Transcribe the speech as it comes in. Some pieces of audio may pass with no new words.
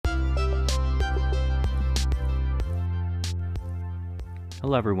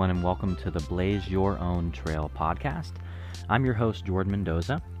Hello, everyone, and welcome to the Blaze Your Own Trail podcast. I'm your host, Jordan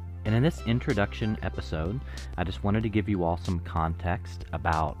Mendoza, and in this introduction episode, I just wanted to give you all some context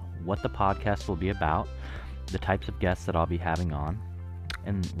about what the podcast will be about, the types of guests that I'll be having on,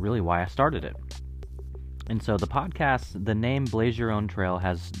 and really why I started it. And so the podcast, the name Blaze Your Own Trail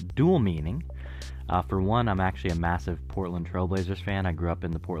has dual meaning. For one, I'm actually a massive Portland Trailblazers fan. I grew up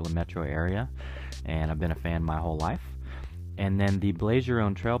in the Portland metro area, and I've been a fan my whole life. And then the Blaze Your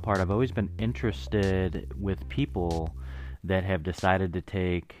Own Trail part, I've always been interested with people that have decided to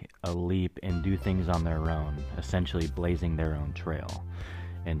take a leap and do things on their own, essentially blazing their own trail.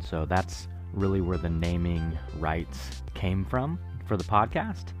 And so that's really where the naming rights came from for the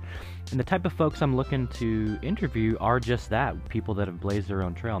podcast. And the type of folks I'm looking to interview are just that, people that have blazed their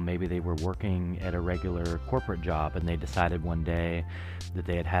own trail. Maybe they were working at a regular corporate job and they decided one day that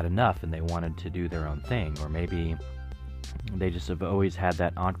they had had enough and they wanted to do their own thing. Or maybe they just have always had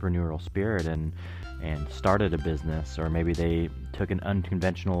that entrepreneurial spirit and started a business, or maybe they took an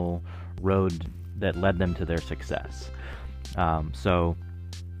unconventional road that led them to their success. So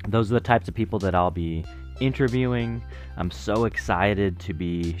those are the types of people that I'll be interviewing. I'm so excited to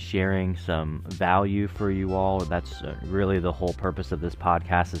be sharing some value for you all. That's really the whole purpose of this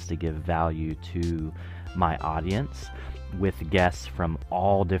podcast, is to give value to my audience, with guests from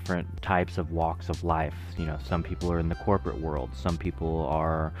all different types of walks of life. You know, some people are in the corporate world. Some people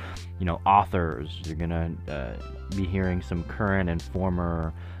are, authors. You're going to be hearing some current and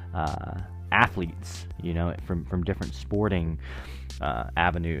former athletes, from different sporting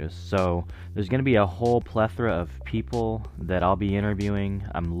avenues. So there's going to be a whole plethora of people that I'll be interviewing.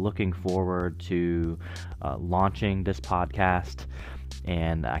 I'm looking forward to launching this podcast,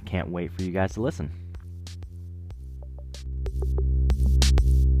 and I can't wait for you guys to listen.